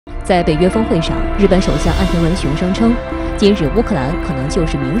在北约峰会上，日本首相岸田文雄声称，今日乌克兰可能就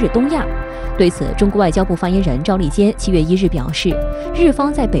是明日东亚。对此，中国外交部发言人赵立坚7月1日表示，日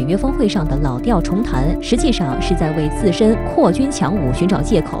方在北约峰会上的老调重弹，实际上是在为自身扩军强武寻找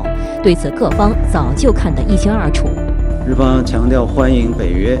借口。对此，各方早就看得一清二楚。日方强调欢迎北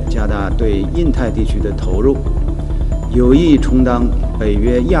约加大对印太地区的投入，有意充当北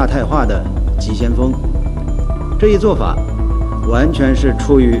约亚太化的急先锋。这一做法完全是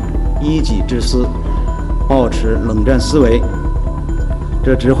出于一己之私，抱持冷战思维，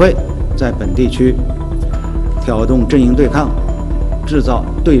这只会在本地区挑动阵营对抗，制造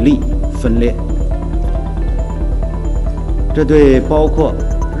对立分裂，这对包括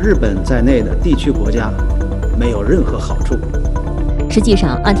日本在内的地区国家没有任何好处。实际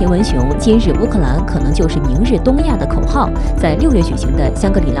上，岸田文雄今日乌克兰可能就是明日东亚的口号，在6月举行的香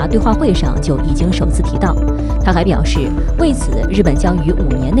格里拉对话会上就已经首次提到。他还表示，为此日本将于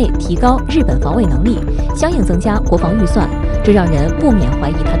5年内提高日本防卫能力，相应增加国防预算，这让人不免怀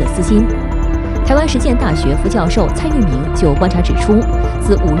疑他的私心。台湾实践大学副教授蔡玉明就观察指出，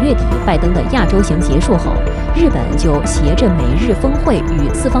自5月底拜登的亚洲行结束后，日本就携着美日峰会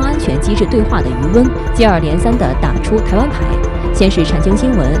与四方安全机制对话的余温，接二连三地打出台湾牌。先是产经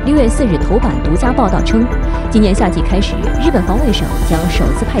新闻6月4日头版独家报道称，今年夏季开始，日本防卫省将首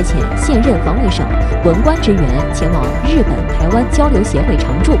次派遣现任防卫省文官职员前往日本台湾交流协会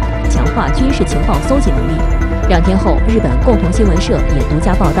常驻，强化军事情报搜集能力。2天后，日本共同新闻社也独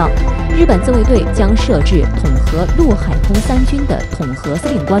家报道，日本自卫队将设置统合陆海空3军的统合司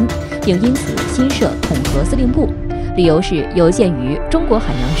令官，并因此新设统合司令部。理由是有鉴于中国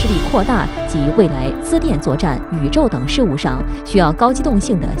海洋势力扩大及未来资电作战、宇宙等事务上需要高机动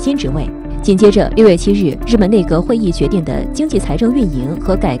性的新职位。紧接着6月7日，日本内阁会议决定的经济财政运营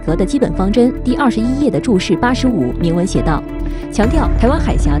和改革的基本方针第21页的注释85明文写道，强调台湾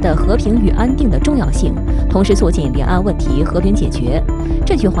海峡的和平与安定的重要性，同时促进两岸问题和平解决。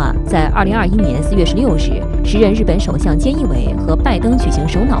这句话在2021年4月16日，时任日本首相菅义伟和拜登举行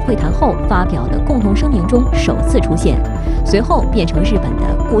首脑会谈后发表的共同声明中首次出现，随后变成日本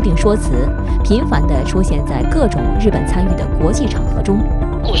的固定说辞，频繁地出现在各种日本参与的国际场合中。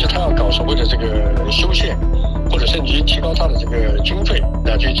或是他要搞所谓的这个修宪，或者甚至于提高他的这个军费，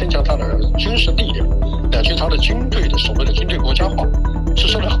乃至于增强他的军事力量，乃至于他的军队的所谓的军队国家化，是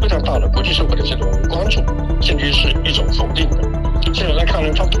受到非常大的国际社会的这种关注，甚至于是一种否定的。现在来看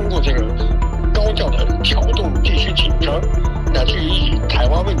呢，他通过这个高调的挑动地区紧张，乃至于以台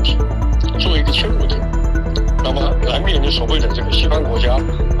湾问题作为一个切入点，那么来面临所谓的这个西方国家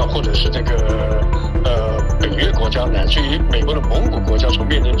啊，或者是这个北约国家，乃至于美国的盟国国家所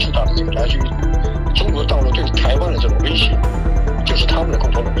面临巨大的这个来自于中国大陆对台湾的这种威胁，就是他们的共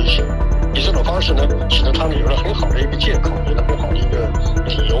同的威胁。以这种方式呢，使得他们有了很好的一个借口，有了很好的一个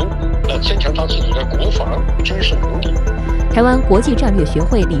理由，来增强他自己的国防军事能力。台湾国际战略学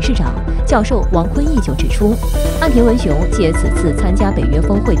会理事长教授王坤义就指出，岸田文雄借此次参加北约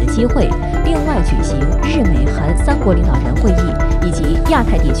峰会的机会，另外举行日美韩3国领导人会议，以及亚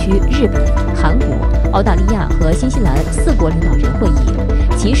太地区日本、韩国、澳大利亚和新西兰4国领导人会议，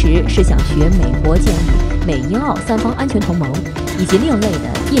其实是想学美国建立美英澳3方安全同盟，以及另类的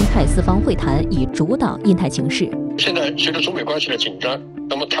印太4方会谈，以主导印太情势。现在随着中美关系的紧张，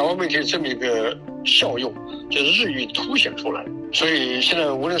那么台湾问题的这么一个效用就日益凸显出来。所以现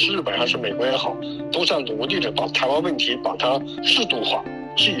在无论是日本还是美国也好，都在努力的把台湾问题把它制度化，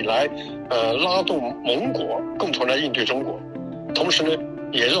既来拉动盟国共同来应对中国，同时呢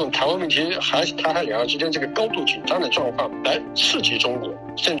也让台湾问题台海两岸之间这个高度紧张的状况来刺激中国，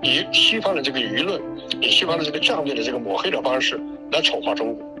甚至以西方的这个舆论，以西方的这个战略的这个抹黑的方式来丑化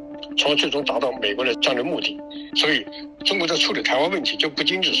中国，从而最终达到美国的战略目的。所以中国在处理台湾问题，就不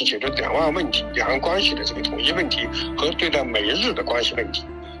仅只是解决两岸问题、两岸关系的这个统一问题和对待美日的关系问题，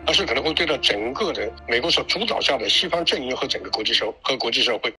而是可能会对待整个的美国所主导下的西方阵营和整个国际社会。